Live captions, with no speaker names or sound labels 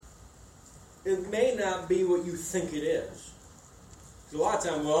it may not be what you think it is. A lot of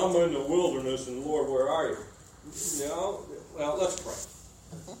times, well, I'm in the wilderness, and Lord, where are you? No, well, let's pray.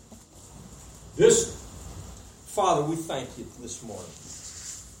 Father, we thank you this morning,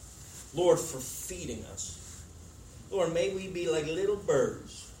 Lord, for feeding us. Lord, may we be like little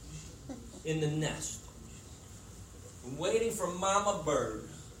birds in the nest, waiting for Mama Bird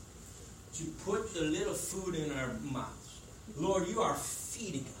to put the little food in our mouths. Lord, you are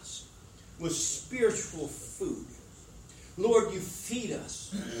feeding us with spiritual food. Lord, you feed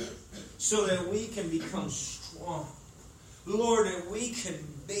us so that we can become strong. Lord, that we can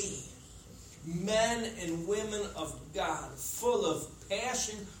be men and women of God, full of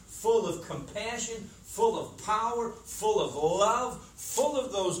passion, full of compassion, full of power, full of love, full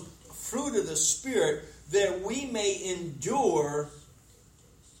of those fruit of the Spirit, that we may endure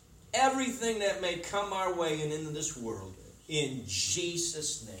everything that may come our way and into this world. In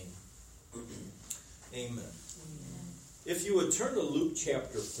Jesus' name. Amen. If you would turn to Luke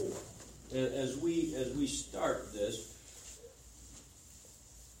chapter 4, as we start this,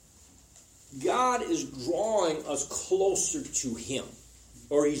 God is drawing us closer to Him,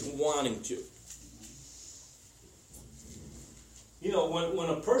 or He's wanting to. You know, when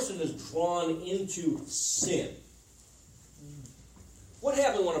a person is drawn into sin, what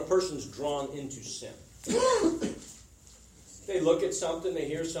happens when a person's drawn into sin? They look at something, they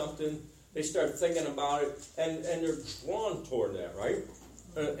hear something, they start thinking about it, and they're drawn toward that, right?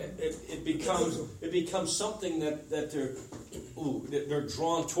 It becomes something that they're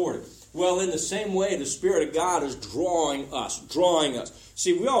drawn toward it. Well, in the same way, the Spirit of God is drawing us.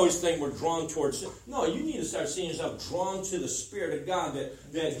 See, we always think we're drawn towards sin. No, you need to start seeing yourself drawn to the Spirit of God,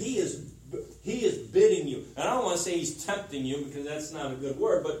 that He is bidding you. And I don't want to say He's tempting you, because that's not a good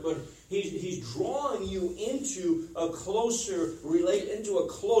word, but He's drawing you into a closer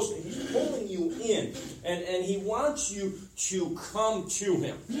He's pulling you in, and He wants you to come to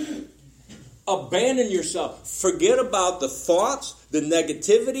Him. Abandon yourself. Forget about the thoughts, the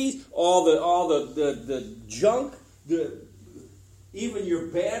negativities, all the junk, even your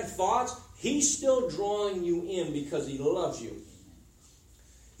bad thoughts. He's still drawing you in because He loves you.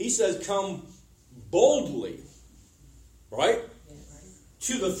 He says, come boldly, right?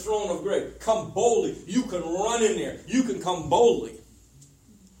 To the throne of grace. Come boldly. You can run in there. You can come boldly,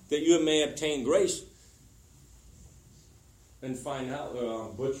 that you may obtain grace. And find out,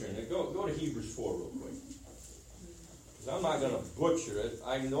 I'm butchering it. Go to Hebrews 4 real quick. Because I'm not going to butcher it.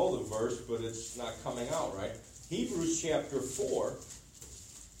 I know the verse, but it's not coming out right. Hebrews chapter 4.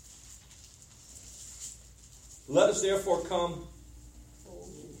 Let us therefore come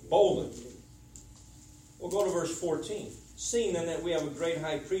boldly. We'll go to verse 14. Seeing then that we have a great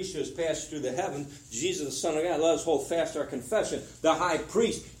high priest who has passed through the heavens, Jesus the Son of God, let us hold fast our confession. The high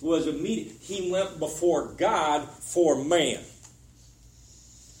priest was immediate. He went before God for man.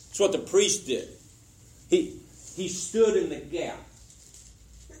 That's what the priest did. He stood in the gap.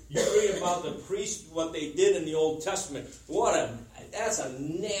 You read about the priest, what they did in the Old Testament. That's a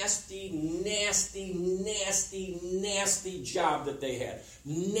nasty, nasty, nasty, nasty job that they had.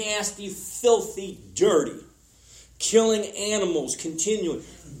 Nasty, filthy, dirty. Killing animals, continuing,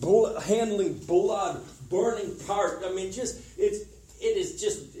 handling blood, burning parts. I mean,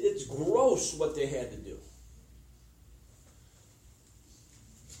 it's gross what they had to do.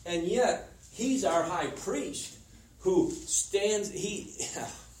 And yet, He's our high priest who stands,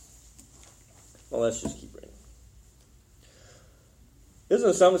 well, let's just keep reading. Isn't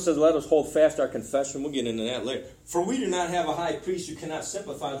it something that says, let us hold fast our confession? We'll get into that later. For we do not have a high priest who cannot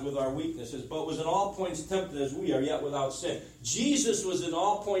sympathize with our weaknesses, but was in all points tempted as we are, yet without sin. Jesus was in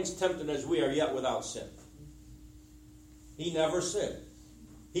all points tempted as we are, yet without sin. He never sinned.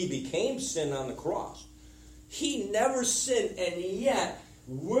 He became sin on the cross. He never sinned, and yet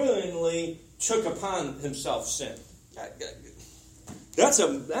willingly took upon Himself sin. That's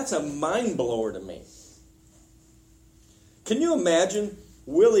a mind blower to me. Can you imagine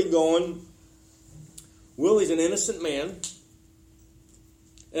Willie's an innocent man,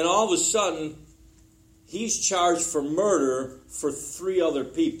 and all of a sudden, he's charged for murder for 3 other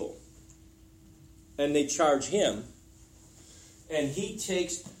people. And they charge him, and he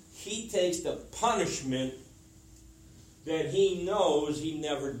takes the punishment that he knows he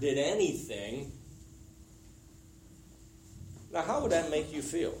never did anything. Now, how would that make you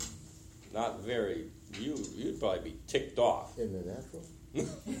feel? Not very. You'd probably be ticked off. In the natural? I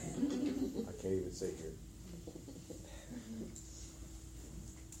can't even say here.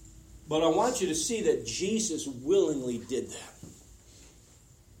 But I want you to see that Jesus willingly did that.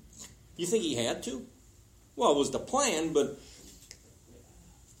 You think He had to? Well, it was the plan, but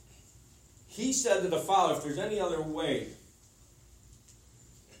he said to the Father, if there's any other way,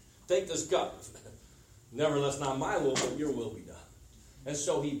 take this cup. Nevertheless, not my will, but your will be done. And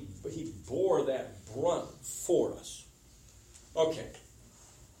so he bore that brunt for us. Okay.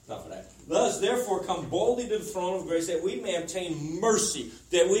 Enough of that. Let us therefore come boldly to the throne of grace that we may obtain mercy.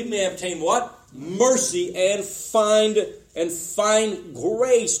 That we may obtain what? Mercy and find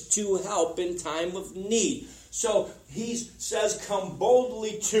grace to help in time of need. So he says, come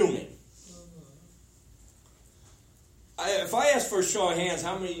boldly to me. If I ask for a show of hands,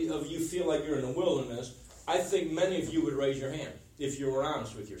 how many of you feel like you're in the wilderness? I think many of you would raise your hand if you were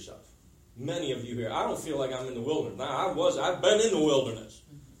honest with yourself. Many of you here. I don't feel like I'm in the wilderness. Now, I've been in the wilderness.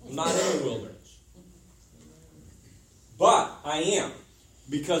 I'm not in the wilderness. But I am.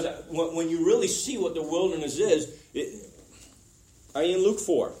 Because when you really see what the wilderness is, are you in Luke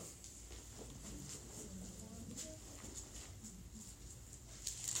 4?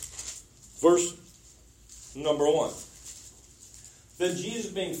 Verse number 1. Then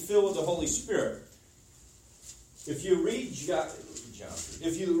Jesus being filled with the Holy Spirit. If you read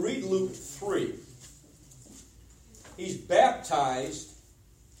if you read Luke 3, he's baptized.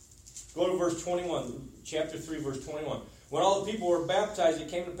 Go to verse 21, chapter 3, verse 21. When all the people were baptized, it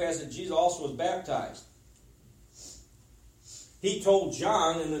came to pass that Jesus also was baptized. He told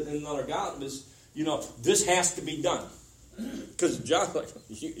John in another gospel, this has to be done. Because John's like,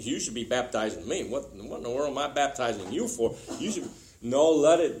 you should be baptizing me. What in the world am I baptizing you for? You should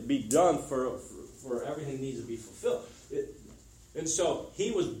let it be done for everything needs to be fulfilled. And so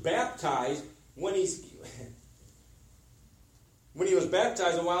he was baptized when he was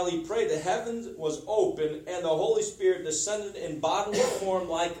baptized, and while he prayed, the heavens was open, and the Holy Spirit descended in bodily form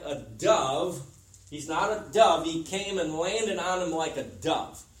like a dove. He's not a dove. He came and landed on him like a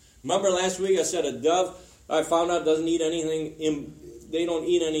dove. Remember last week I said a dove, I found out, doesn't eat anything. They don't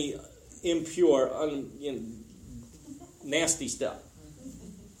eat any impure, nasty stuff.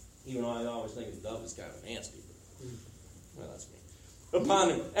 Even though I always think a dove is kind of nasty. Well, that's me. Upon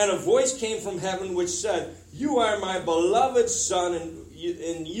him. And a voice came from heaven which said, you are my beloved Son, and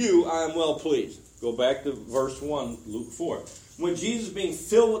in you I am well pleased. Go back to verse 1, Luke 4. When Jesus being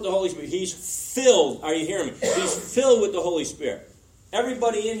filled with the Holy Spirit, he's filled, are you hearing me? He's filled with the Holy Spirit.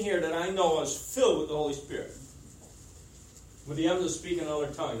 Everybody in here that I know is filled with the Holy Spirit. With the evidence of speaking in other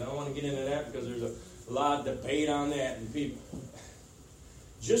tongues. I don't want to get into that because there's a lot of debate on that. And people,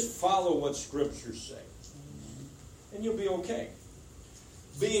 just follow what Scriptures say. And you'll be okay.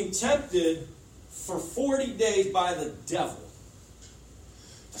 Being tempted for 40 days by the devil.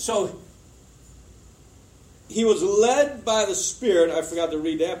 So, he was led by the Spirit. I forgot to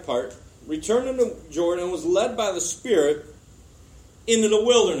read that part. Returned into Jordan and was led by the Spirit into the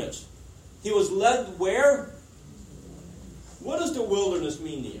wilderness. He was led where? What does the wilderness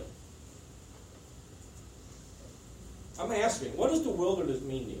mean to you? I'm asking, what does the wilderness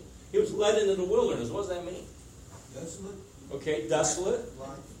mean to you? He was led into the wilderness. What does that mean? Desolate. Okay, desolate.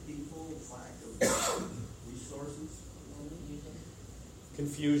 Lack of people, lack of resources.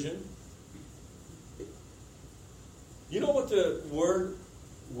 Confusion. You know what the word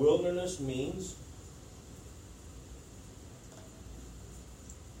wilderness means?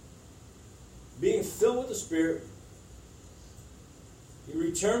 Being filled with the Spirit, he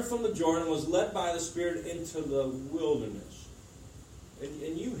returned from the Jordan and was led by the Spirit into the wilderness.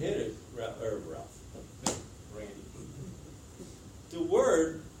 And you hit it, Ralph. Randy. The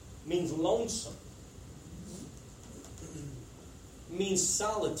word means lonesome. Means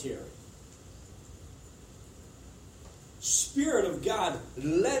solitary. Spirit of God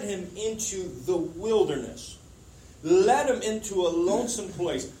led him into the wilderness. Led him into a lonesome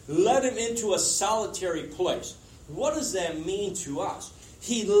place. Led him into a solitary place. What does that mean to us?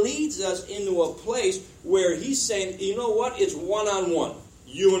 He leads us into a place where he's saying, you know what? It's one-on-one.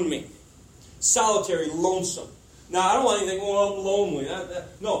 You and me. Solitary, lonesome. Now, I don't want anything, I'm lonely.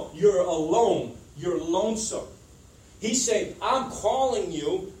 No, you're alone. You're lonesome. He's saying, I'm calling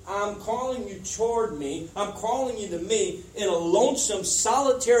you toward me. I'm calling you to me in a lonesome,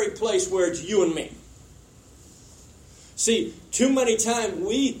 solitary place where it's you and me. See, too many times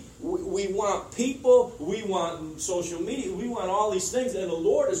we want people, we want social media, we want all these things, and the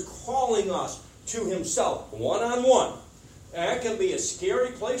Lord is calling us to Himself, one-on-one. And that can be a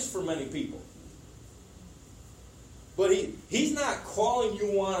scary place for many people. But He's not calling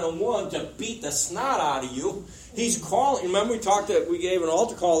you one-on-one to beat the snot out of you. He's calling, remember we gave an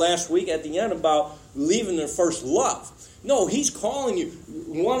altar call last week at the end about leaving their first love. No, He's calling you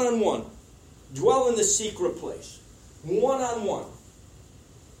one-on-one. Dwell in the secret place. One-on-one.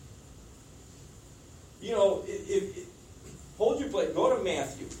 You know, hold your place. Go to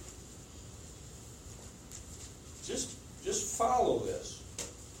Matthew. Just follow this.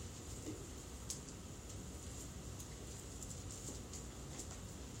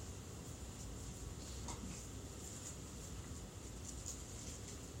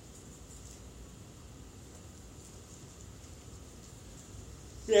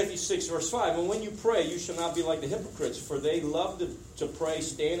 Matthew 6, verse 5, and when you pray, you shall not be like the hypocrites, for they love to pray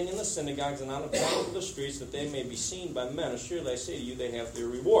standing in the synagogues and on the corners of the streets, that they may be seen by men. Assuredly, I say to you, they have their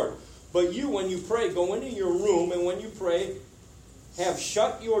reward. But you, when you pray, go into your room, and when you pray, have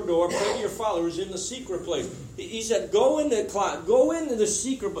shut your door, pray to your Father who's in the secret place. He said, go into the closet, go into the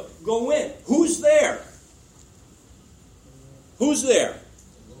secret place, go in. Who's there? Who's there?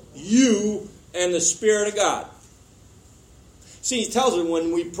 You and the Spirit of God. See, he tells us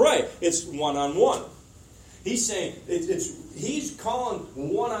when we pray, it's one-on-one. He's saying, he's calling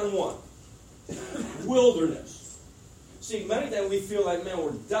one-on-one. Wilderness. See, many times we feel like, man,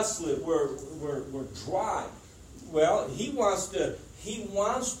 we're desolate, we're dry. Well, he wants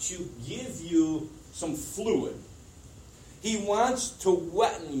to give you some fluid. He wants to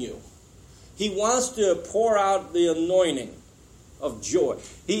wetten you. He wants to pour out the anointing of joy.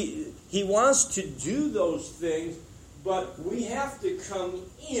 He wants to do those things. But we have to come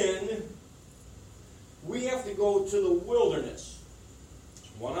in. We have to go to the wilderness.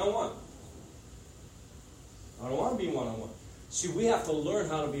 One-on-one. I don't want to be one-on-one. See, we have to learn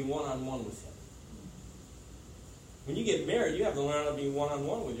how to be one-on-one with Him. When you get married, you have to learn how to be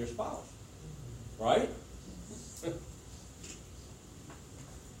one-on-one with your spouse. Right?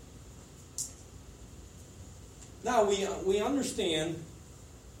 Now, we understand,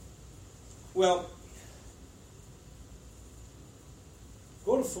 well,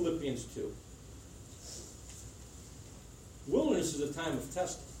 go to Philippians 2. Wilderness is a time of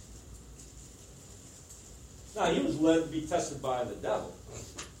testing. Now, he was led to be tested by the devil.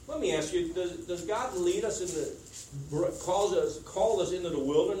 Let me ask you, does God lead us call us into the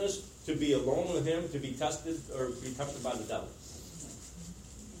wilderness to be alone with Him, to be tested, or be tempted by the devil?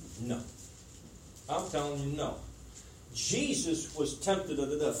 No. I'm telling you, no. Jesus was tempted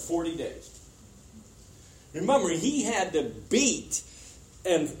unto death 40 days. Remember, He had to beat.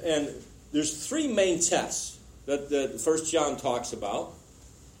 And there's three main tests that 1 John talks about.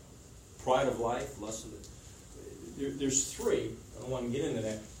 Pride of life, lust of it. There's three. I don't want to get into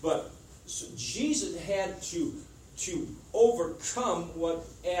that. But so Jesus had to overcome what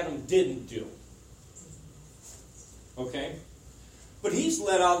Adam didn't do. Okay? But He's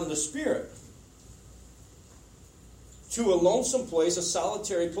led out in the Spirit to a lonesome place, a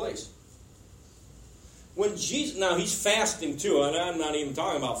solitary place. When Jesus, now he's fasting too, and I'm not even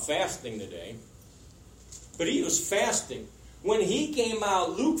talking about fasting today, but he was fasting. When he came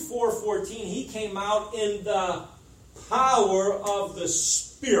out, Luke 4:14, he came out in the power of the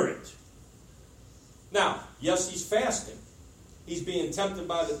Spirit. Now, yes, he's fasting. He's being tempted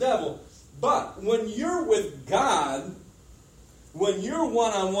by the devil, but when you're with God, when you're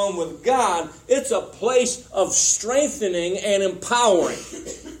one-on-one with God, it's a place of strengthening and empowering.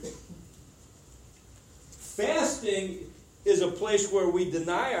 Fasting is a place where we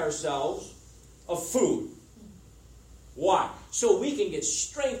deny ourselves of food. Why? So we can get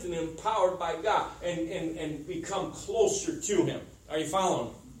strengthened and empowered by God and become closer to Him. Are you following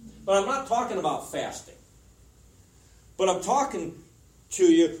me? But I'm not talking about fasting. But I'm talking to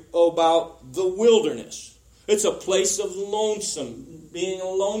you about the wilderness. It's a place of lonesome, being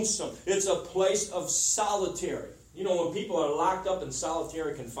lonesome. It's a place of solitary. You know, when people are locked up in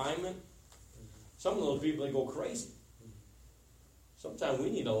solitary confinement, some of those people, they go crazy. Sometimes we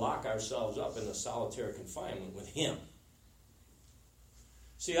need to lock ourselves up in a solitary confinement with Him.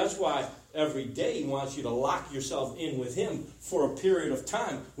 See, that's why every day He wants you to lock yourself in with Him for a period of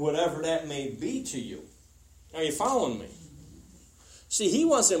time, whatever that may be to you. Are you following me? See, He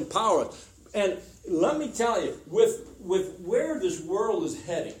wants to empower us. And let me tell you, with where this world is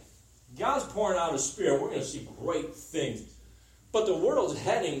heading, God's pouring out His Spirit. We're going to see great things. But the world's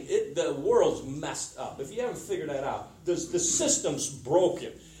heading, the world's messed up. If you haven't figured that out, the system's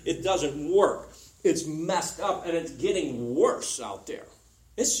broken. It doesn't work. It's messed up, and it's getting worse out there.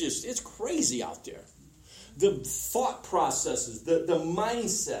 It's crazy out there. The thought processes, the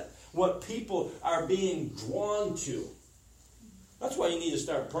mindset, what people are being drawn to. That's why you need to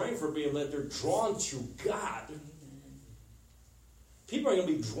start praying for people that they're drawn to God. People are going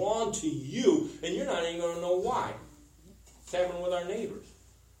to be drawn to you, and you're not even going to know why. It's happening with our neighbors.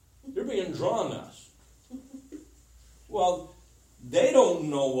 They're being drawn to us. Well, they don't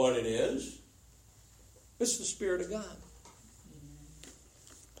know what it is. It's the Spirit of God.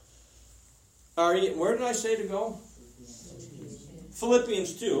 Where did I say to go?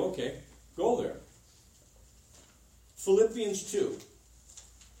 Philippians 2. Okay, go there. Philippians 2,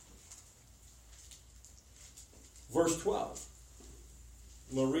 verse 12.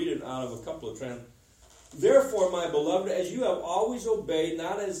 I'm going to read it out of a couple of translations. Therefore, my beloved, as you have always obeyed,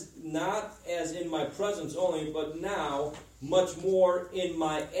 not as in my presence only, but now much more in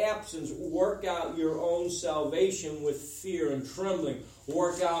my absence, work out your own salvation with fear and trembling.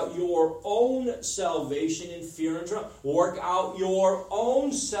 Work out your own salvation in fear and trembling. Work out your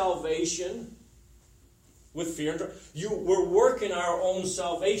own salvation with fear and trembling. We're working our own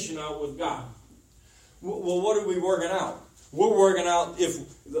salvation out with God. Well, what are we working out? We're working out, if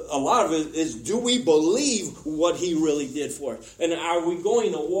a lot of it is, do we believe what he really did for us? And are we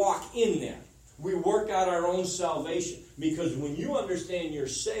going to walk in that? We work out our own salvation. Because when you understand you're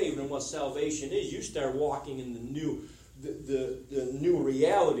saved and what salvation is, you start walking in the new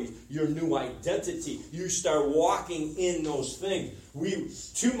reality, your new identity. You start walking in those things.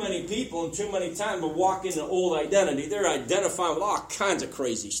 Too many people and too many times will walk in the old identity. They're identifying with all kinds of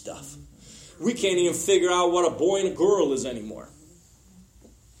crazy stuff. We can't even figure out what a boy and a girl is anymore.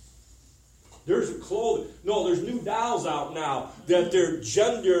 There's new dolls out now that they're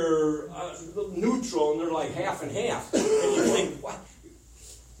gender neutral and they're like half and half. And you think, what?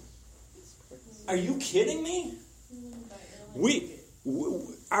 Are you kidding me? We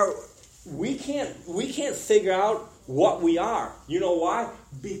can't figure out what we are. You know why?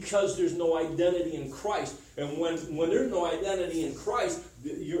 Because there's no identity in Christ. And when there's no identity in Christ,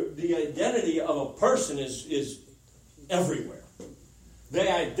 the identity of a person is everywhere.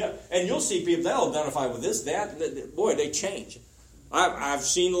 And you'll see people, they'll identify with this, that. Boy, they change. I've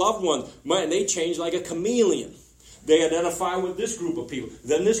seen loved ones, they change like a chameleon. They identify with this group of people.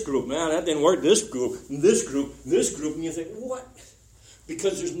 Then this group, man, that didn't work. This group, and you think, what?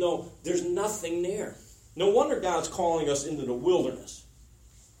 Because there's nothing there. No wonder God's calling us into the wilderness.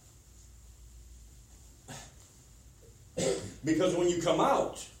 Because when you come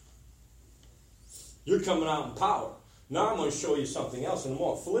out, you're coming out in power. Now I'm going to show you something else in a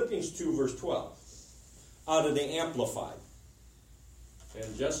moment. Philippians 2, verse 12. Out of the Amplified.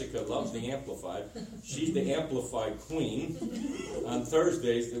 And Jessica loves the Amplified. She's the Amplified queen. On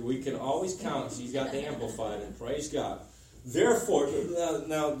Thursdays, that we can always count. She's got the Amplified, and praise God. Therefore,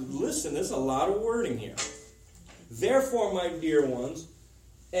 now listen, there's a lot of wording here. Therefore, my dear ones,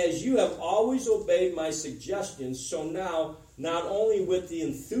 as you have always obeyed my suggestions, so now, not only with the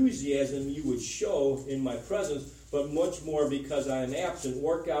enthusiasm you would show in my presence, but much more because I am absent,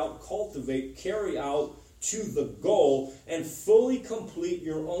 work out, cultivate, carry out to the goal, and fully complete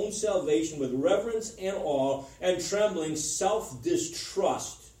your own salvation with reverence and awe and trembling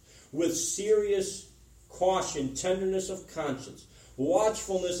self-distrust, with serious caution, tenderness of conscience,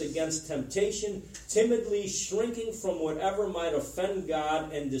 watchfulness against temptation, timidly shrinking from whatever might offend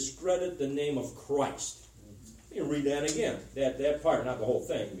God and discredit the name of Christ. You read that again, that part, not the whole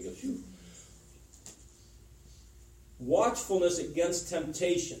thing, because watchfulness against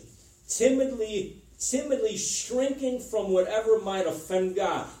temptation, timidly shrinking from whatever might offend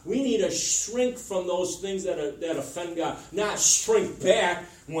God. We need to shrink from those things that offend God, not shrink back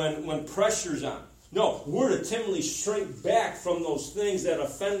when pressure's on. No, we're to timidly shrink back from those things that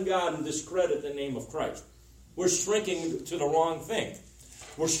offend God and discredit the name of Christ. We're shrinking to the wrong thing.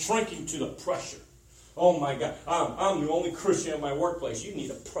 We're shrinking to the pressure. Oh my God, I'm the only Christian in my workplace. You need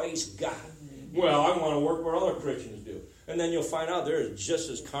to praise God. Well, I want to work where other Christians do. And then you'll find out they're just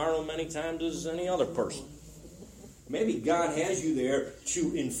as carnal many times as any other person. Maybe God has you there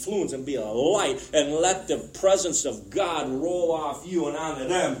to influence and be a light and let the presence of God roll off you and onto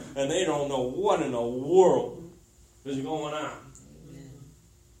them, and they don't know what in the world is going on. Amen.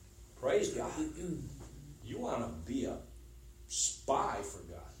 Praise God. You want to be a spy for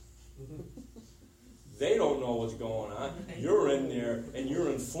God. They don't know what's going on. You're in there and you're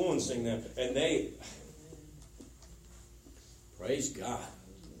influencing them, and they... Praise God.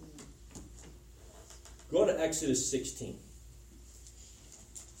 Go to Exodus 16.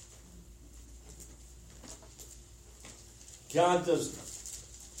 God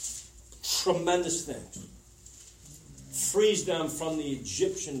does tremendous things. Frees them from the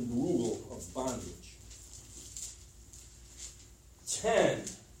Egyptian rule of bondage. 10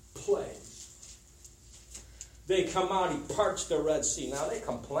 plagues. They come out, he parts the Red Sea. Now, they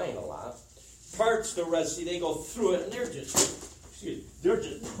complain a lot. Parts the Red Sea, they go through it, and they're just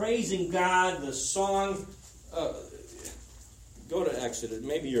praising God. The song, go to Exodus.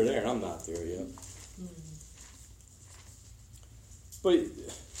 Maybe you're there. I'm not there yet. But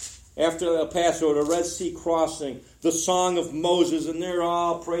after the Passover, the Red Sea crossing, the song of Moses, and they're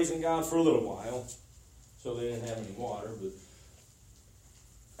all praising God for a little while. So they didn't have any water. But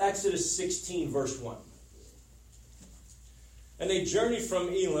Exodus 16, verse 1. And they journeyed from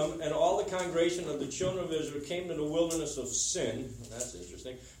Elim, and all the congregation of the children of Israel came to the wilderness of Sin, that's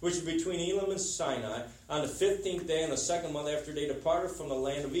interesting, which is between Elim and Sinai, on the 15th day in the second month after they departed from the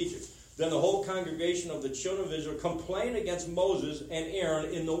land of Egypt. Then the whole congregation of the children of Israel complained against Moses and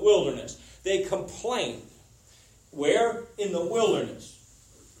Aaron in the wilderness. They complained. Where? In the wilderness.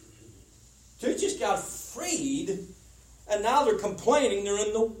 They just got freed, and now they're complaining they're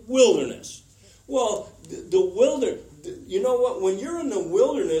in the wilderness. Well, the wilderness, you know what? When you're in the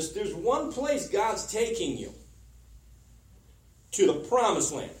wilderness, there's one place God's taking you. To the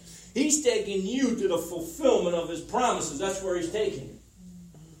promised land. He's taking you to the fulfillment of His promises. That's where He's taking you.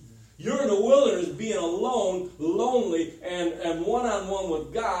 You're in the wilderness being alone, lonely, and one-on-one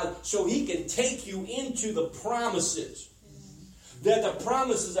with God so He can take you into the promises. That the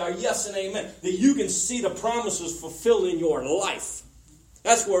promises are yes and amen. That you can see the promises fulfilled in your life.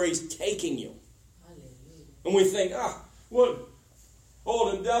 That's where He's taking you. And we think, what?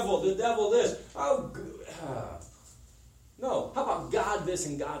 Oh, the devil this. No, how about God this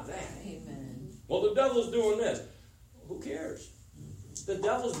and God that? Amen. Well, the devil's doing this. Who cares? The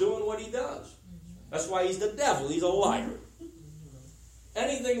devil's doing what he does. That's why he's the devil. He's a liar.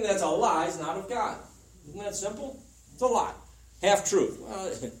 Anything that's a lie is not of God. Isn't that simple? It's a lie. Half-truth.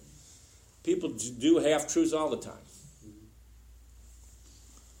 Well, people do half-truths all the time.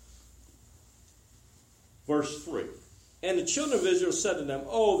 Verse 3. And the children of Israel said to them,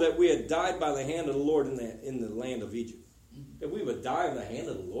 oh, that we had died by the hand of the Lord in the land of Egypt. That we would die in the hand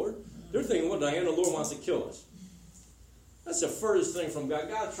of the Lord? They're thinking, well, the hand of the Lord wants to kill us. That's the furthest thing from God.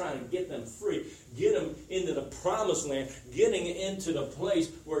 God's trying to get them free, get them into the promised land, getting into the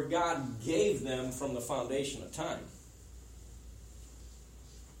place where God gave them from the foundation of time.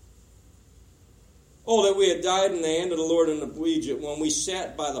 Oh, that we had died in the hand of the Lord in Egypt when we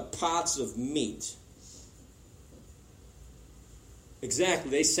sat by the pots of meat. Exactly,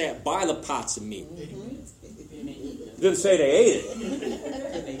 they sat by the pots of meat. Didn't say they ate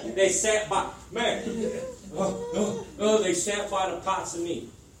it. They sat by. Man, they sat by the pots of meat.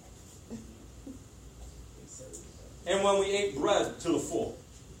 And when we ate bread to the full.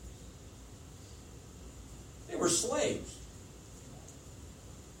 They were slaves.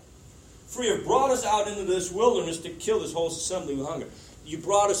 For you have brought us out into this wilderness to kill this whole assembly with hunger. You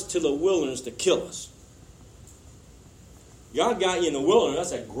brought us to the wilderness to kill us. God got you in the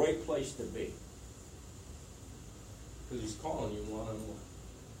wilderness. That's a great place to be. Because He's calling you one-on-one.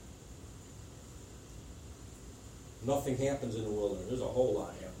 Nothing happens in the wilderness. There's a whole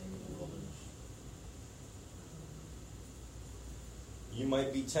lot happening in the wilderness. You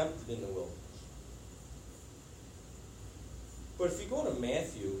might be tempted in the wilderness. But if you go to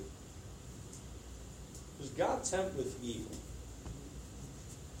Matthew, does God tempt with evil?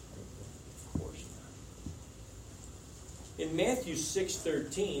 Of course not. In Matthew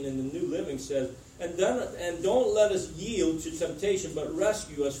 6:13, in the New Living says, and don't let us yield to temptation, but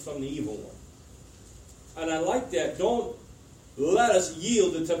rescue us from the evil one. And I like that. Don't let us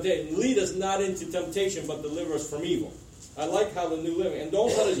yield to temptation. Lead us not into temptation, but deliver us from evil. I like how the New Living. And don't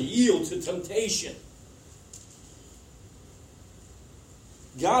let us yield to temptation.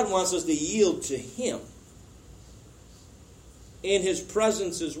 God wants us to yield to Him. In His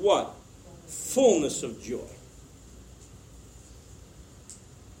presence is what? Fullness of joy.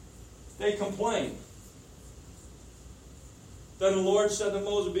 They complained. Then the Lord said to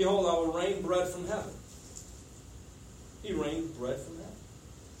Moses, behold, I will rain bread from heaven. He rained bread from heaven.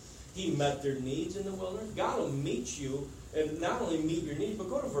 He met their needs in the wilderness. God will meet you, and not only meet your needs, but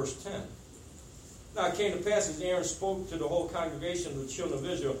go to verse 10. Now it came to pass as Aaron spoke to the whole congregation of the children of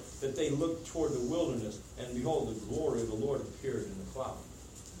Israel that they looked toward the wilderness, and behold, the glory of the Lord appeared in the cloud.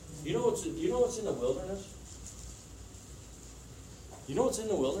 You know what's in the wilderness? You know what's in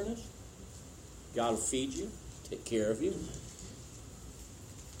the wilderness? God will feed you, take care of you.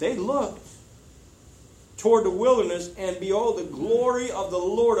 They looked toward the wilderness, and behold, the glory of the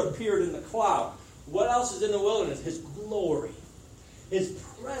Lord appeared in the cloud. What else is in the wilderness? His glory. His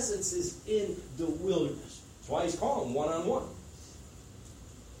presence is in the wilderness. That's why He's calling one-on-one.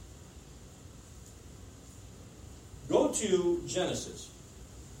 Go to Genesis.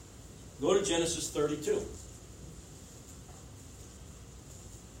 Go to Genesis 32.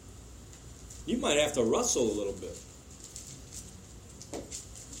 You might have to wrestle a little bit.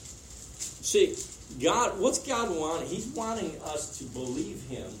 See, God, what's God wanting? He's wanting us to believe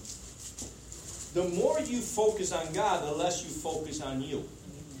Him. The more you focus on God, the less you focus on you.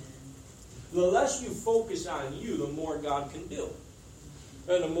 The less you focus on you, the more God can do.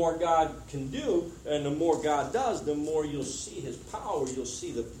 And the more God can do, and the more God does, the more you'll see His power, you'll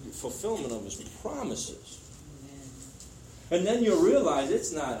see the fulfillment of His promises. And then you'll realize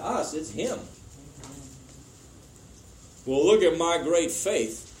it's not us, it's him. Well, look at my great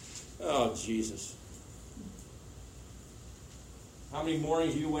faith. Oh, Jesus. How many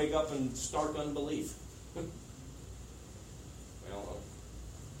mornings do you wake up in stark unbelief? Well,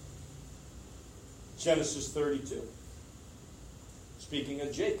 Genesis 32. Speaking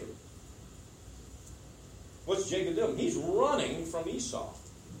of Jacob. What's Jacob doing? He's running from Esau.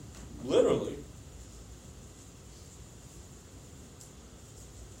 Literally.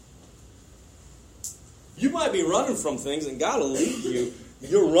 You might be running from things and God will lead you.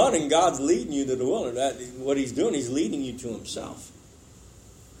 You're running, God's leading you to the wilderness. What he's doing, he's leading you to himself.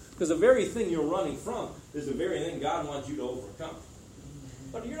 Because the very thing you're running from is the very thing God wants you to overcome.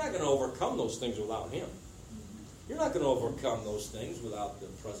 But you're not going to overcome those things without him. You're not going to overcome those things without the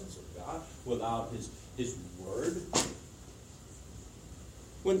presence of God, without his word.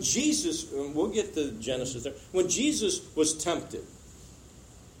 When Jesus, we'll get to Genesis there. When Jesus was tempted,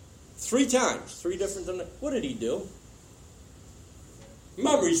 3 times, 3 different times, what did he do?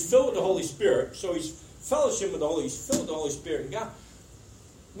 Remember, he's filled with the Holy Spirit, so he's fellowship with the Holy, he's filled with the Holy Spirit and God.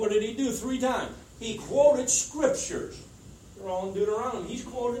 What did he do 3 times? He quoted scriptures. They're all in Deuteronomy. He's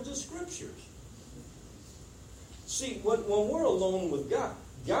quoted the scriptures. See, when we're alone with God,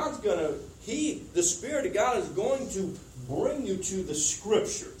 God's going to, the Spirit of God is going to bring you to the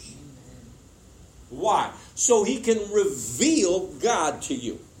scriptures. Why? So he can reveal God to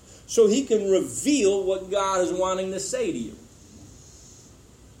you. So he can reveal what God is wanting to say to you.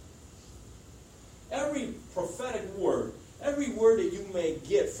 Every prophetic word, every word that you may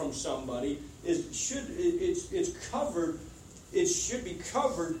get from somebody should be covered in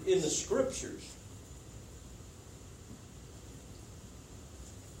the scriptures.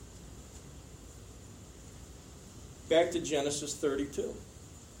 Back to Genesis 32.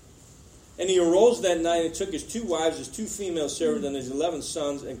 And he arose that night and took his 2 wives, his 2 female servants, and his 11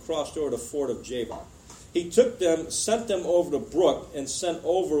 sons, and crossed over the ford of Jabbok. He took them, sent them over the brook, and sent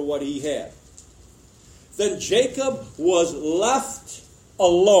over what he had. Then Jacob was left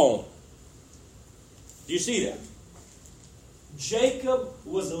alone. Do you see that? Jacob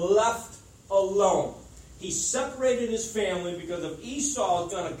was left alone. He separated his family because if Esau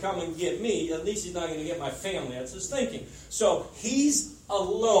is going to come and get me, at least he's not going to get my family. That's his thinking. So he's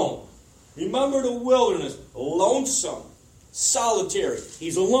alone. Remember the wilderness. Lonesome. Solitary.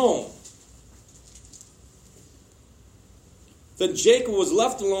 He's alone. Then Jacob was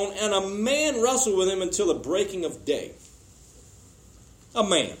left alone, and a man wrestled with him until the breaking of day. A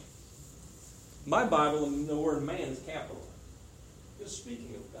man. My Bible, the word man is capitalized. It's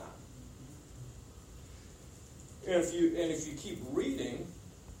speaking of God. And if you keep reading,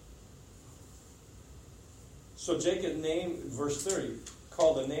 so Jacob named, verse 30,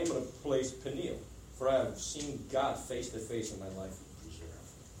 called the name of the place Peniel, for I have seen God face to face in my life and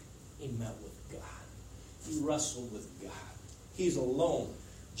preserved. He met with God. He wrestled with God. He's alone.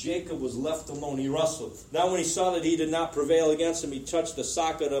 Jacob was left alone. He wrestled. Now when he saw that he did not prevail against him, he touched the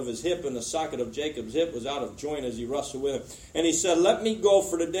socket of his hip, and the socket of Jacob's hip was out of joint as he wrestled with him. And he said, let me go,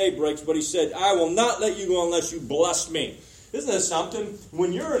 for the day breaks. But he said, I will not let you go unless you bless me. Isn't that something?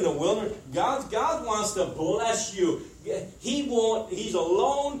 When you're in the wilderness, God wants to bless you. He's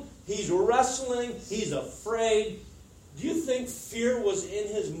alone. He's wrestling. He's afraid. Do you think fear was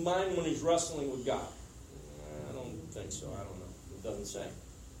in his mind when he's wrestling with God? I don't think so. I don't know. It doesn't say.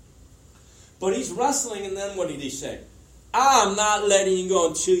 But he's wrestling, and then what did he say? I'm not letting you go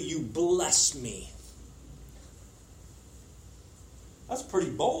until you bless me. That's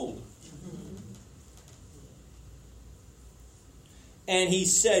pretty bold. And he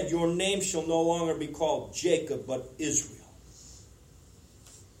said, your name shall no longer be called Jacob, but Israel.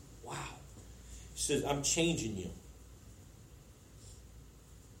 Wow. He says, I'm changing you.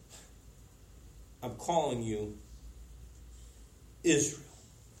 I'm calling you Israel.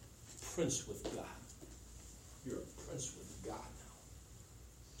 Prince with God. You're a prince with God now.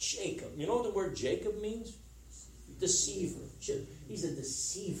 Jacob. You know what the word Jacob means? Deceiver. He's a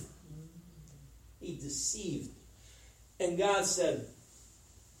deceiver. He deceived. And God said,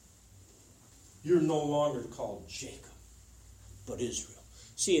 you're no longer called Jacob, but Israel.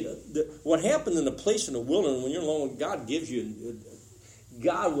 See, what happened in the place in the wilderness, when you're alone, when God gives you,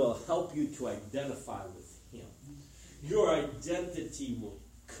 God will help you to identify with him. Your identity will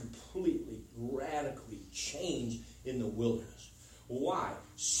completely, radically change in the wilderness. Why?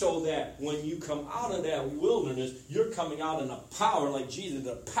 So that when you come out of that wilderness, you're coming out in the power, like Jesus,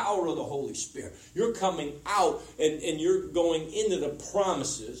 the power of the Holy Spirit. You're coming out and you're going into the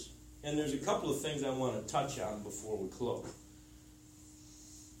promises. And there's a couple of things I want to touch on before we close.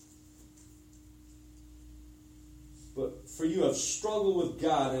 But for you have struggled with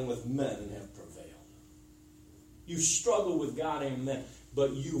God and with men and have prevailed. You struggled with God and men,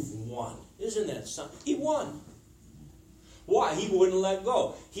 but you've won. Isn't that something? He won. Why? He wouldn't let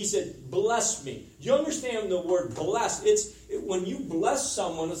go. He said, bless me. Do you understand the word bless? When you bless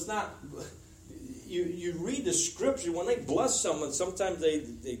someone, it's not... You read the scripture, when they bless someone, sometimes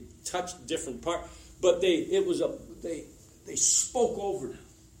they touch different parts, but they spoke over them.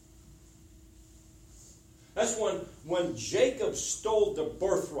 That's when Jacob stole the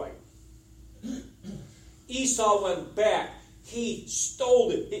birthright. Esau went back. He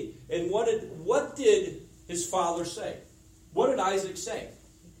stole it. And what did his father say? What did Isaac say?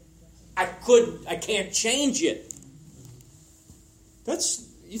 I can't change it.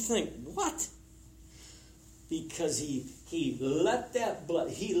 You think, what? Because he let that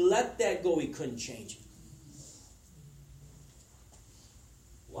go, he couldn't change it.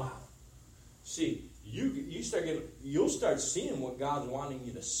 Wow. See, you'll start seeing what God's wanting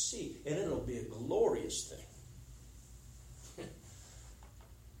you to see, and it'll be a glorious thing.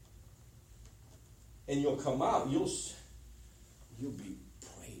 And you'll come out, you'll be,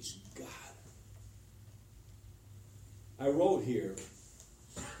 praise God. I wrote here,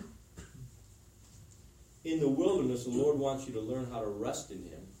 in the wilderness, the Lord wants you to learn how to rest in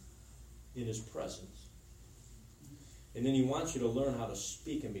Him, in His presence. And then He wants you to learn how to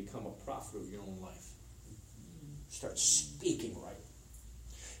speak and become a prophet of your own life. Start speaking right.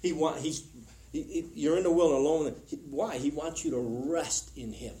 You're in the wilderness alone. Why? He wants you to rest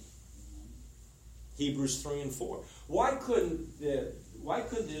in Him. Hebrews 3 and 4. Why couldn't the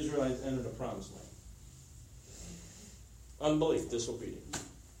Israelites enter the promised land? Unbelief, disobedience.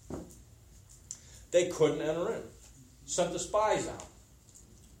 They couldn't enter in. Sent the spies out.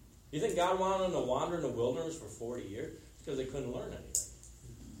 You think God wanted them to wander in the wilderness for 40 years? Because they couldn't learn anything.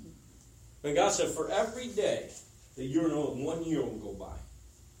 And God said, for every day that you're in, 1 year will go by.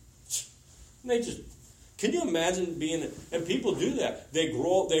 And can you imagine and people do that. They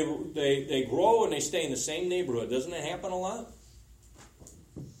grow and they stay in the same neighborhood. Doesn't it happen a lot?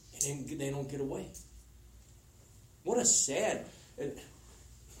 And they don't get away. What a sad...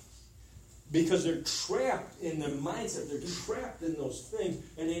 Because they're trapped in their mindset. They're trapped in those things,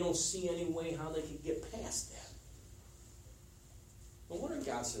 and they don't see any way how they can get past that. But what if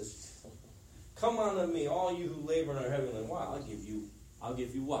God says, come unto me, all you who labor and are heavy laden. Why? I'll give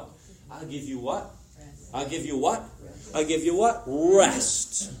you what? I'll give you what? Rest. I'll give you what? Rest. I'll give you what?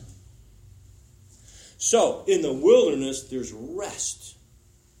 Rest. So, in the wilderness, there's rest.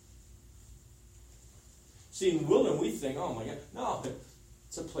 See, in the wilderness, we think, oh my God. No,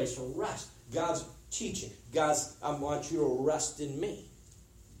 it's a place of rest. God's teaching. I want you to rest in me.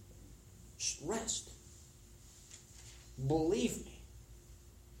 Just rest. Believe me.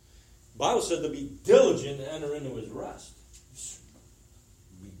 The Bible said to be diligent to enter into His rest.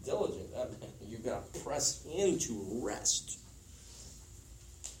 Be diligent. You've got to press into rest.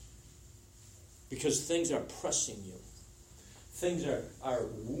 Because things are pressing you. Things are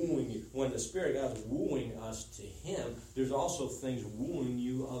wooing you. When the Spirit of God is wooing us to Him, there's also things wooing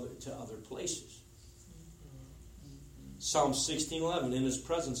you to other places. Psalm 16:11, in His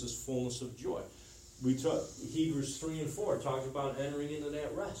presence is fullness of joy. We took Hebrews 3 and 4, talking about entering into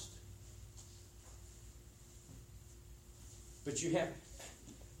that rest. But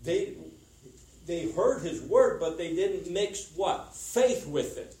they heard His word, but they didn't mix what? Faith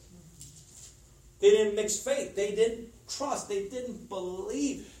with it. They didn't mix faith. They didn't trust. They didn't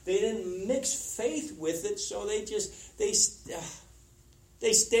believe. They didn't mix faith with it, so they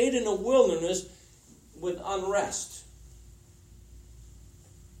stayed in the wilderness with unrest.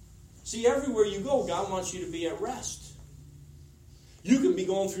 See, everywhere you go, God wants you to be at rest. You can be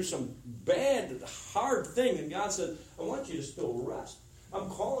going through some bad, hard thing, and God said, I want you to still rest. I'm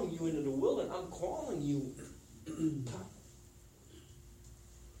calling you into the wilderness. I'm calling you.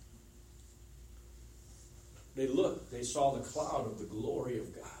 They looked. They saw the cloud of the glory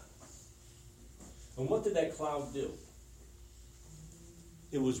of God. And what did that cloud do?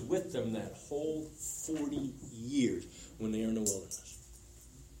 It was with them that whole 40 years when they were in the wilderness.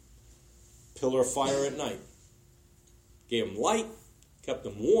 Pillar of fire at night. Gave them light, kept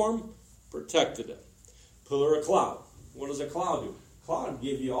them warm, protected them. Pillar of cloud. What does a cloud do? Cloud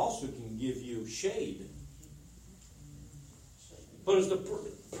also can give you shade. But it's the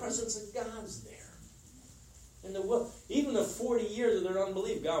presence of God's there. And even the 40 years of their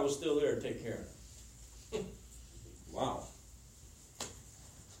unbelief, God was still there to take care of them. Wow.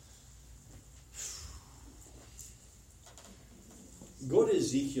 Go to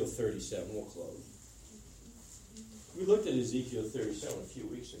Ezekiel 37. We'll close. We looked at Ezekiel 37 a few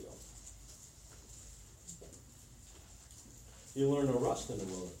weeks ago. You learn to rest in the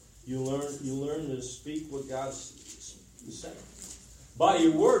wilderness. You learn to speak what God's saying. By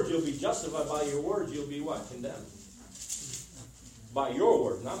your words, you'll be justified. By your words, you'll be what? Condemned. By your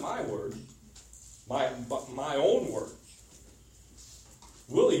words, not my words. But my own words.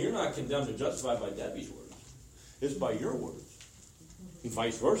 Willie, you're not condemned or justified by Debbie's words. It's by your words. And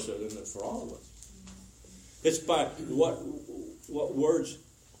vice versa, and it's for all of us. It's by what words.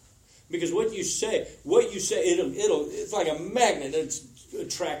 Because what you say, it's like a magnet that's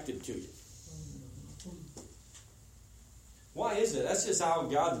attracted to you. Why is it? That's just how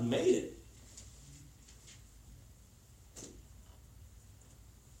God made it.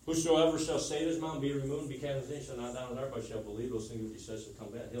 Whosoever shall say to this mountain, be removed, be cast into the sea, shall not down on earth, but shall believe those things which he says shall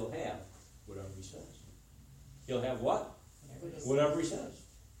come back. He'll have whatever he says. He'll have what? Whatever he says.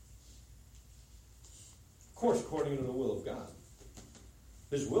 Of course, according to the will of God.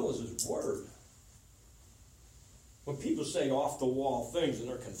 His will is his word. When people say off-the-wall things and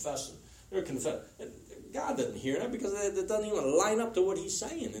they're confessing, God doesn't hear that because it doesn't even line up to what he's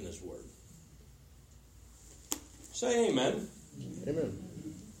saying in his word. Say amen. Amen.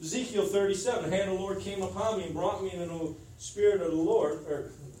 Ezekiel 37, the hand of the Lord came upon me and brought me in the spirit of the Lord,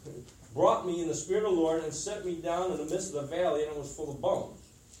 brought me in the spirit of the Lord and set me down in the midst of the valley, and it was full of bones.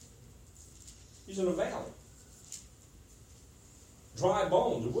 He's in a valley. Dry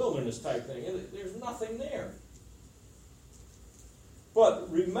bones, a wilderness type thing. There's nothing there.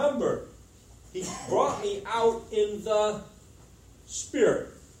 But remember, he brought me out in the spirit.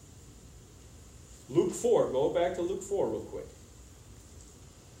 Luke 4. Go back to Luke 4 real quick.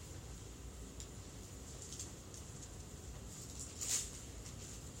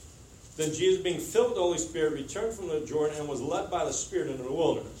 Then Jesus, being filled with the Holy Spirit, returned from the Jordan and was led by the Spirit into the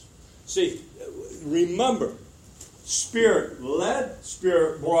wilderness. See, remember, Spirit led,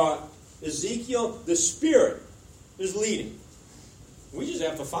 Spirit brought. Ezekiel, the Spirit is leading. We just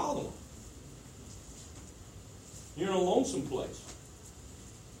have to follow him. You're in a lonesome place.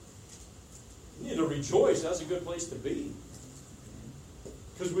 You need to rejoice. That's a good place to be.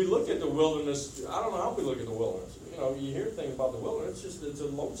 Because we look at the wilderness, I don't know how we look at the wilderness. You know, you hear things about the wilderness, it's a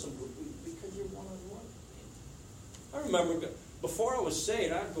lonesome because you're one-on-one. I remember before I was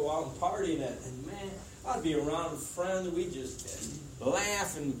saved, I'd go out and party, and man, I'd be around friends, we'd just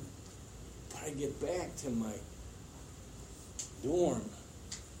laugh, and I'd get back to my dorm.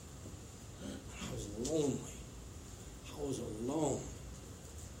 I was lonely. I was alone.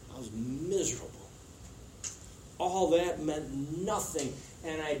 I was miserable. All that meant nothing,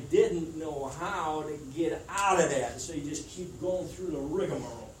 and I didn't know how to get out of that. So you just keep going through the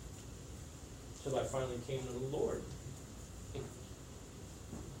rigmarole until I finally came to the Lord.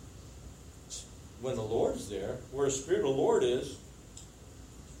 When the Lord's there, where the Spirit of the Lord is,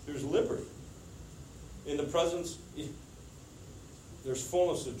 there's liberty. In the presence, there's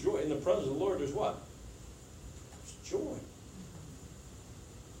fullness of joy. In the presence of the Lord, there's what? There's joy.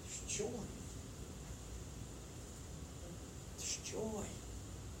 There's joy. There's joy.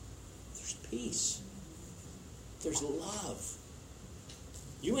 There's peace. There's love.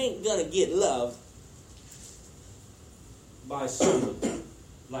 You ain't going to get love by someone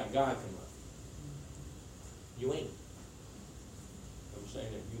like God can love. You ain't. I'm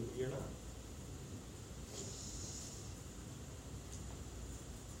saying that you're not.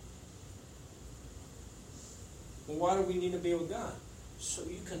 Well, why do we need to be with God? So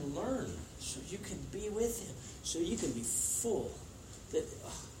you can learn. So you can be with him. So you can be full.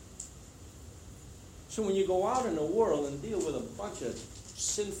 So when you go out in the world and deal with a bunch of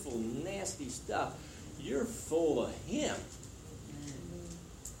sinful, nasty stuff, you're full of him.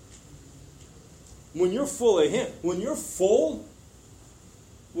 When you're full of him, when you're full,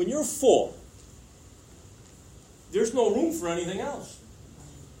 there's no room for anything else.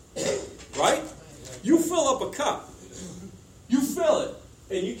 Right? You fill up a cup. You fill it.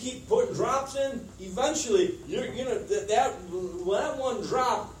 And you keep putting drops in, eventually, that one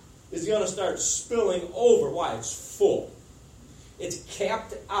drop is going to start spilling over. Why? It's full. It's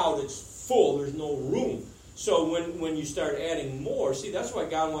capped out. It's full. There's no room. So when you start adding more, see, that's why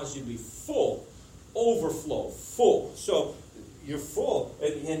God wants you to be full. Overflow. Full. So you're full,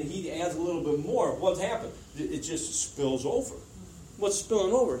 and he adds a little bit more. What's happened? It just spills over. What's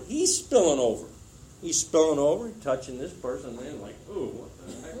spilling over? He's spilling over. He's spilling over, touching this person, and they're like, ooh, what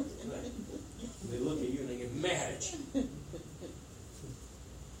the heck is that? They look at you and they get mad at you.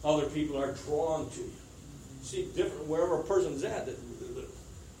 Other people are drawn to you. See, different wherever a person's at.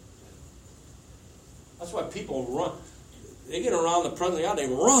 That's why people run. They get around the presence of God, they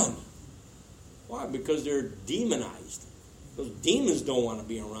run. Why? Because they're demonized. Those demons don't want to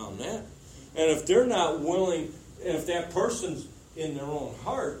be around that. And if they're not willing, And if that person's in their own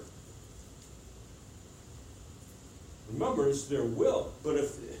heart, remember, it's their will. But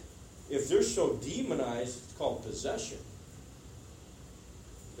if they're so demonized, it's called possession.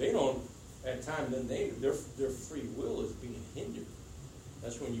 They don't, at times, then their free will is being hindered.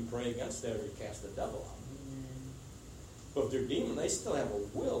 That's when you pray against that or you cast the devil out. But if they're demon, they still have a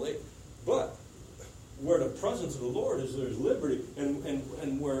will. But where the presence of the Lord is, there's liberty.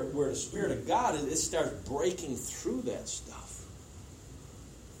 And where the Spirit of God is, it starts breaking through that stuff.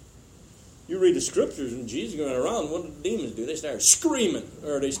 You read the scriptures and Jesus going around, what do the demons do? They start screaming,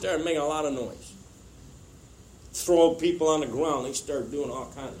 or they start making a lot of noise. Throw people on the ground, they start doing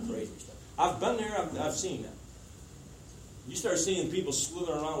all kinds of crazy stuff. I've been there, I've seen that. You start seeing people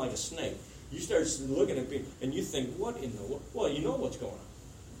slithering around like a snake. You start looking at people, and you think, what in the world? Well, you know what's going on.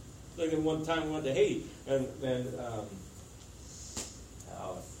 Like at one time we went to Haiti, and I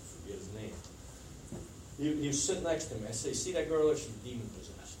forget his name. He was sitting next to me. I say, see that girl there? She's demon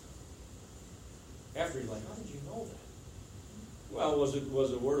possessed. After he's like, how did you know that? Well, was it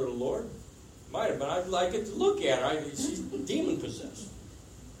the word of the Lord? Might have been. I'd like it to look at her. She's demon possessed.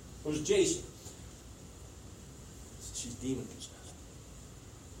 It was Jason. She's demon possessed.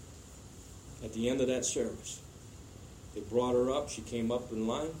 At the end of that service, they brought her up. She came up in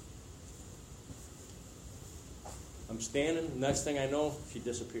line. I'm standing. Next thing I know, she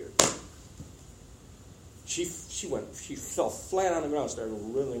disappeared. She fell flat on the ground, started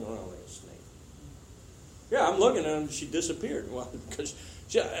wriggling around like a snake. Yeah, I'm looking at her, and she disappeared. Well, because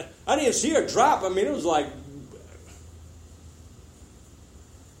I didn't see her drop. I mean, it was like,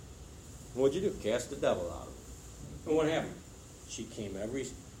 what'd you do? Cast the devil out of her. And what happened? She came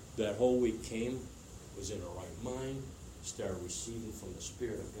that whole week came, was in her right mind, started receiving from the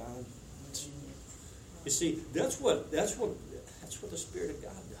Spirit of God. You see, that's what the Spirit of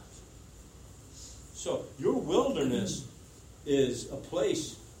God does. So your wilderness is a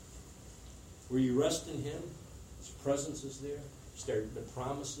place where you rest in Him. His presence is there. The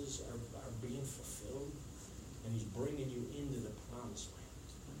promises are being fulfilled, and He's bringing you into the promised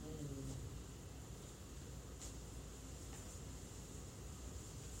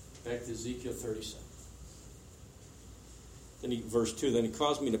land. Back to Ezekiel 37. Then verse 2, then he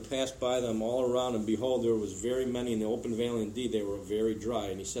caused me to pass by them all around, and behold, there was very many in the open valley. Indeed, they were very dry.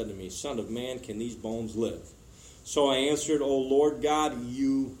 And he said to me, Son of man, can these bones live? So I answered, O Lord God,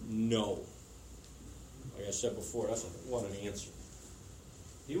 you know. Like I said before, what an answer.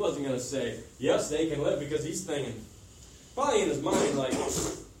 He wasn't going to say, yes, they can live, because he's thinking, probably in his mind, like,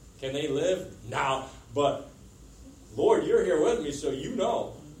 can they live? No, but Lord, you're here with me, so you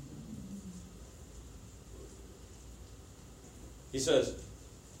know. He says,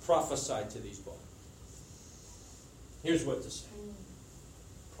 prophesy to these bones. Here's what to say.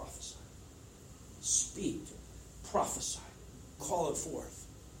 Prophesy. Speak. Prophesy. Call it forth.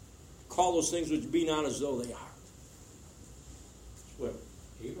 Call those things which be not as though they are. That's what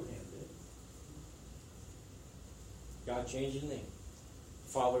Abraham did. God changed his name.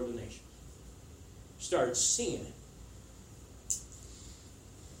 Father of the nation. Started seeing it.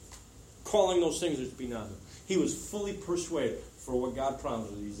 Calling those things which be not as though. He was fully persuaded for what God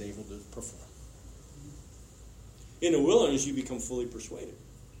promised that he's able to perform. In the wilderness, you become fully persuaded.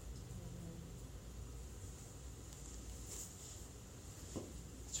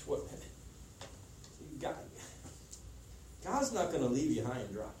 It's what God's not going to leave you high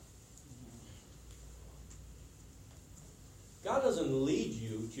and dry. God doesn't lead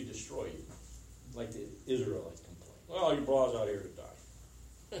you to destroy you, like the Israelites complain. Well, you brought us out here to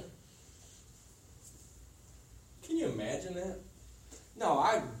die. Can you imagine that?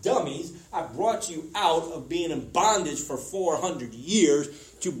 No, dummies, I brought you out of being in bondage for 400 years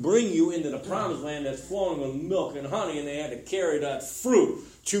to bring you into the promised land that's flowing with milk and honey, and they had to carry that fruit.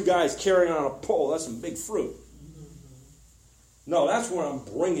 2 guys carrying on a pole. That's some big fruit. No, that's where I'm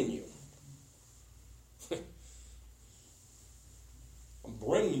bringing you. I'm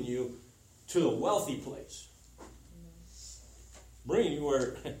bringing you to the wealthy place. Bringing you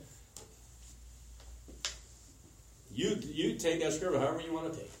where... You take that scripture however you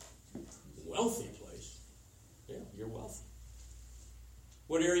want to take it. Wealthy place. Yeah, you're wealthy.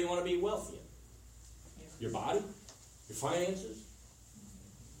 What area you want to be wealthy in? Your body? Your finances?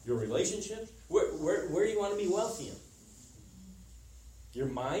 Your relationships? Where do you want to be wealthy in? Your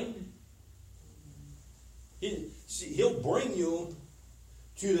mind? He'll bring you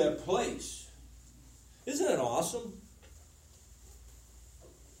to that place. Isn't it awesome?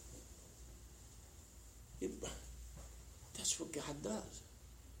 That's what God does.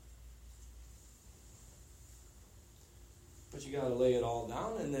 But you got to lay it all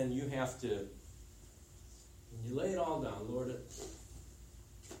down, and then you have to And you lay it all down, Lord.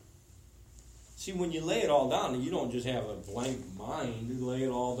 See, when you lay it all down, you don't just have a blank mind. You lay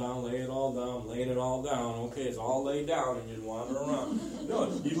it all down, laying it all down. Okay, it's all laid down, and you wander around.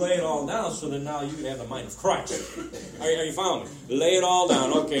 No, you lay it all down so that now you can have the mind of Christ. Are you following me? Lay it all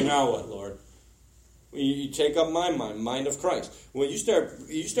down. Okay, now what, Lord? You take up my mind of Christ. When you start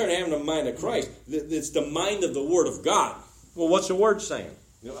having the mind of Christ, it's the mind of the Word of God. Well, what's the Word saying?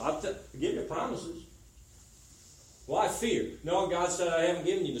 I'll give you promises. Well, I fear. No, God said, I haven't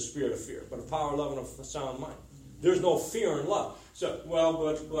given you the spirit of fear, but a power, love, and a sound mind. There's no fear in love. So, well,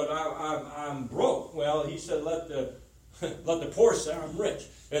 but I'm broke. Well, he said, let the poor say I'm rich.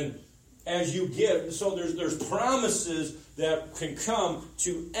 And as you give, so there's promises that can come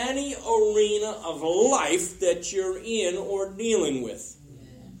to any arena of life that you're in or dealing with.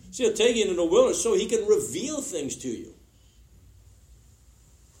 Yeah. See, he'll take you into the wilderness so he can reveal things to you.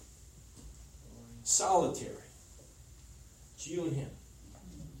 Solitary. It's you and him.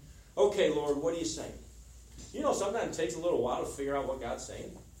 Okay, Lord, what are you saying? You know, sometimes it takes a little while to figure out what God's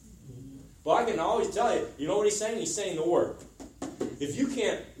saying. But I can always tell you, you know what he's saying? He's saying the Word. If you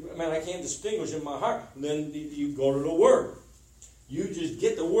can't, I can't distinguish in my heart, then you go to the Word. You just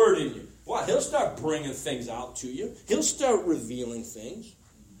get the Word in you. Well, he'll start bringing things out to you. He'll start revealing things.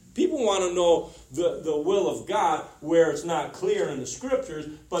 People want to know the will of God where it's not clear in the Scriptures,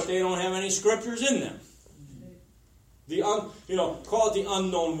 but they don't have any Scriptures in them. Call it the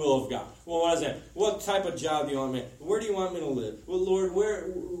unknown will of God. Well, what is that? What type of job do you want me? Where do you want me to live? Well, Lord,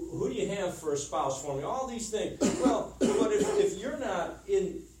 who do you have for a spouse for me? All these things. Well, but if you're not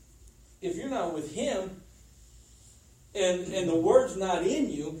with Him, and the Word's not in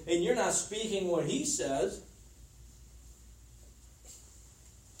you, and you're not speaking what He says,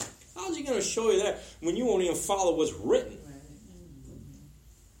 how's He going to show you that when you won't even follow what's written?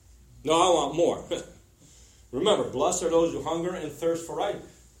 No, I want more. Remember, blessed are those who hunger and thirst for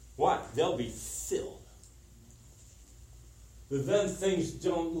righteousness. Why? They'll be filled. But then things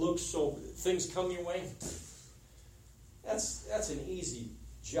don't look so... Things come your way. That's an easy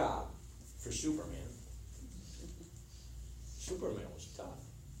job for Superman. Superman was tough.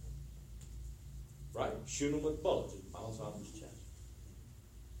 Right? Shoot him with bullets. It bounce off his chest.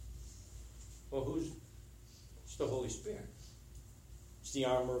 Well, it's the Holy Spirit. It's the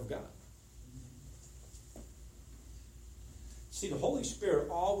armor of God. See, the Holy Spirit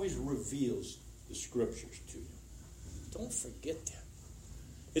always reveals the Scriptures to you. Don't forget that.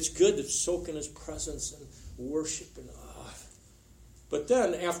 It's good to soak in His presence and worship and but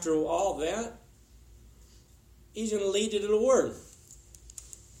then, after all that, He's going to lead you to the Word.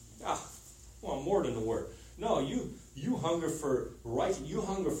 Well, more than the Word. No, you hunger for righteousness. You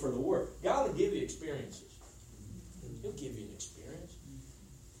hunger for the Word. God will give you experiences. He'll give you an experience.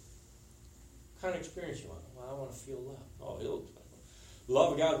 What kind of experience you want? Well, I want to feel love. Oh,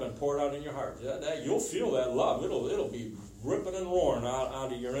 love of God has been poured out in your heart. You'll feel that love. It'll be ripping and roaring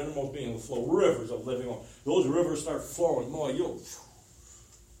out of your innermost being. It'll flow rivers of living water. Those rivers start flowing. Boy,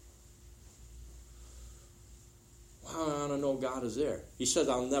 I want to know God is there. He says,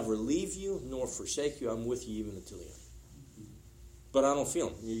 I'll never leave you nor forsake you. I'm with you even until the end. But I don't feel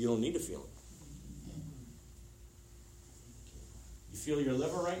Him. You don't need to feel Him. You feel your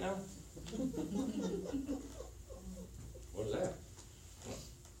liver right now? What is that?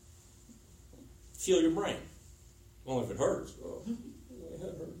 Feel your brain. Only if it hurts. Oh, it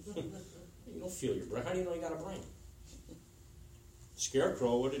hurts. You don't feel your brain. How do you know you got a brain?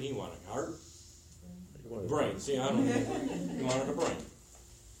 Scarecrow, what did he want? A heart? Brain. See, I don't know. He wanted a brain.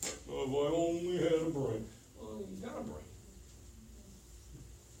 Oh, if I only had a brain. Well, you got a brain.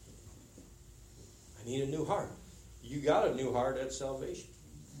 I need a new heart. You got a new heart at salvation.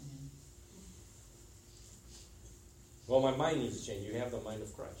 Well, my mind needs to change. You have the mind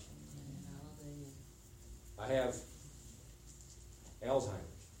of Christ. I have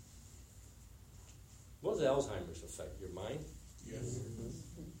Alzheimer's. What does Alzheimer's affect? Your mind? Yes.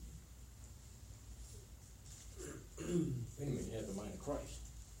 Wait a minute, you have the mind of Christ.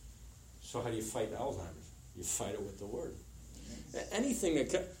 So how do you fight Alzheimer's? You fight it with the Word. Anything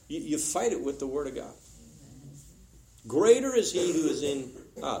that you fight it with the Word of God. Greater is He who is in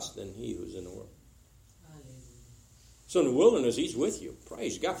us than he who is in the world. So in the wilderness, He's with you.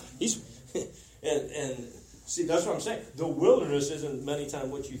 Praise God. He's and see, that's what I'm saying. The wilderness isn't many times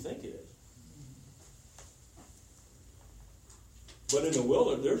what you think it is. But in the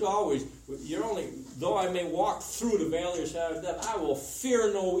wilderness, there's always, though I may walk through the valley of the shadow of death, I will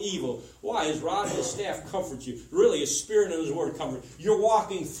fear no evil. Why? His rod and His staff comfort you. Really, His Spirit and His Word comfort you. You're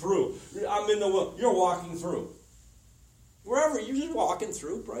walking through. I'm in the wilderness. You're walking through. Wherever, you're just walking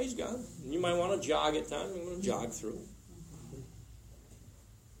through, praise God. You might want to jog at times, you want to jog through.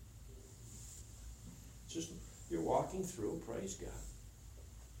 Just, you're walking through, praise God.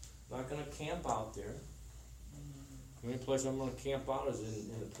 Not going to camp out there. The only place I'm going to camp out is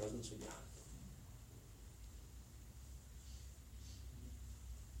in the presence of God.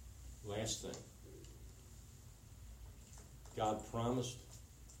 Last thing. God promised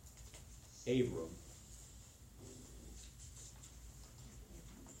Abram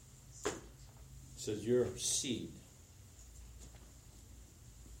says your seed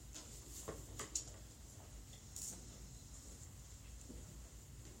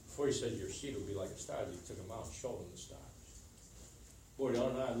before he said your seed will be like a star, he took them out and showed them the stars. Boy, the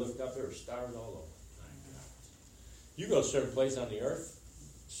other night I looked up, there were stars all over. You go to a certain place on the earth,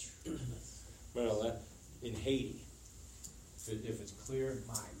 well, in Haiti, if it's clear,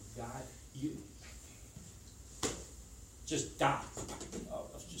 my God, you just die. Oh,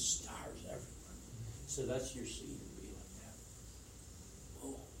 it's just stars everywhere. So that's your seed to be like that.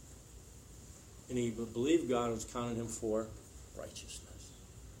 Whoa. And he believed God was counting him for righteousness.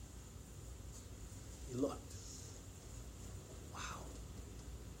 He looked. Wow.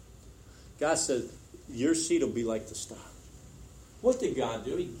 God said, your seed will be like the stars. What did God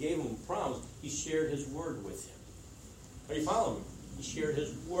do? He gave him a promise. He shared his word with him. Are you following me? He shared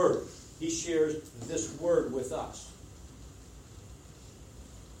his word. He shares this word with us.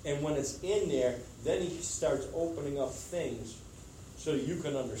 And when it's in there, then he starts opening up things so you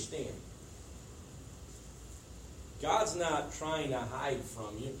can understand. God's not trying to hide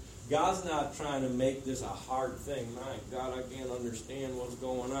from you. God's not trying to make this a hard thing. My God, I can't understand what's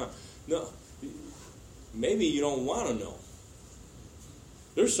going on. No. Maybe you don't want to know.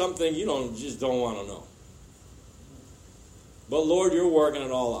 There's something you just don't want to know. But Lord, you're working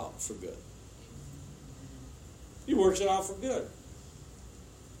it all out for good. He works it out for good.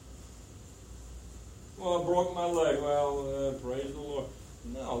 Well, I broke my leg. Well, praise the Lord.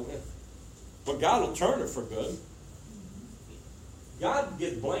 No. But God will turn it for good. God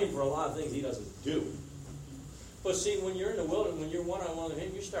gets blamed for a lot of things he doesn't do. But see, when you're in the wilderness, when you're one-on-one with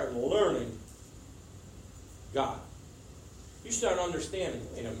him, you start learning God. You start understanding,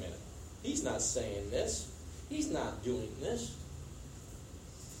 wait a minute, he's not saying this. He's not doing this.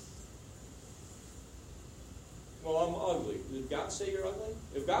 Well, I'm ugly. Did God say you're ugly?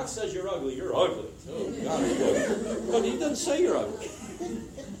 If God says you're ugly, you're ugly. Oh, God is good. But he doesn't say you're ugly.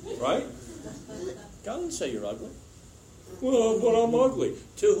 Right? God didn't say you're ugly. Well, but I'm ugly.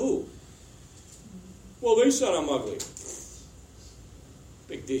 To who? Well, they said I'm ugly.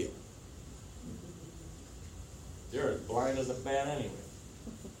 Big deal. They're as blind as a bat anyway.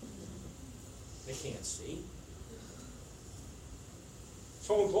 They can't see.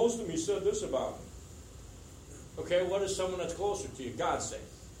 Someone close to me said this about me. Okay, what does someone that's closer to you, God, say?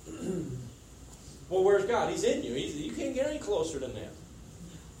 Well, where's God? He's in you. You can't get any closer than that.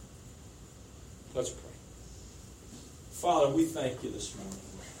 Let's pray. Father, we thank you this morning.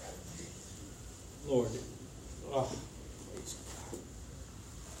 Lord, praise God.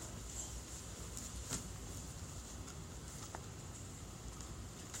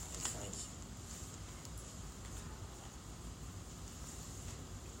 Thank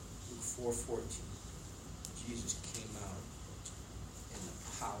you. Luke 4:14. Jesus came out in the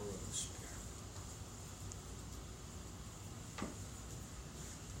power of the Spirit.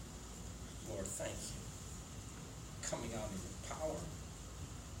 Lord, thank you. Coming out in your power,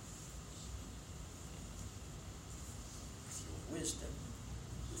 with your wisdom,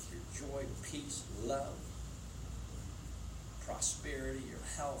 with your joy, peace, love, prosperity, your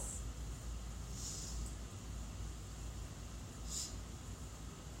health.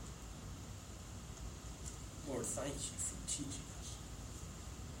 Lord, thank you for teaching us.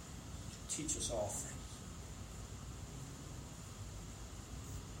 Teach us all things.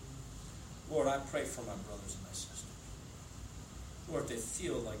 Lord, I pray for my brothers and my sisters. Lord, they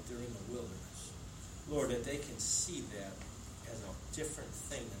feel like they're in the wilderness. Lord, that they can see that as a different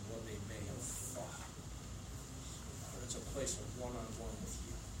thing than what they may have thought. Lord, it's a place of one-on-one with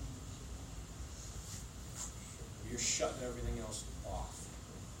you. You're shutting everything else off.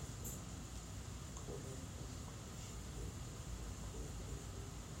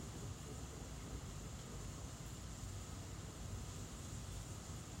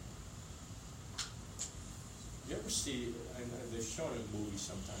 You ever see, and they've shown it in movies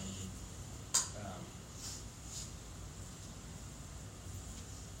sometimes,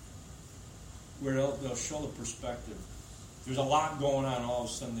 where they'll show the perspective. There's a lot going on, all of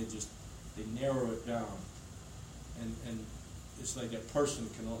a sudden they narrow it down. And it's like that person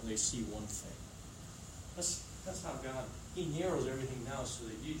they see one thing. That's how God He narrows everything down so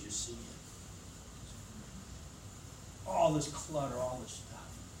that you just see it. All this clutter, all this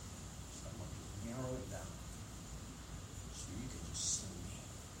stuff. Someone can narrow it down so you can just see me.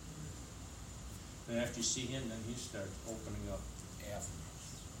 Then after you see him, then he starts opening up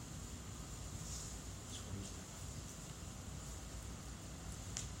avenues. That's what he's doing.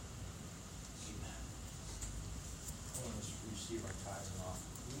 Amen. I want us to receive our tithes and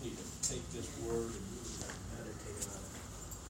offering. We need to take this word and really meditate on it.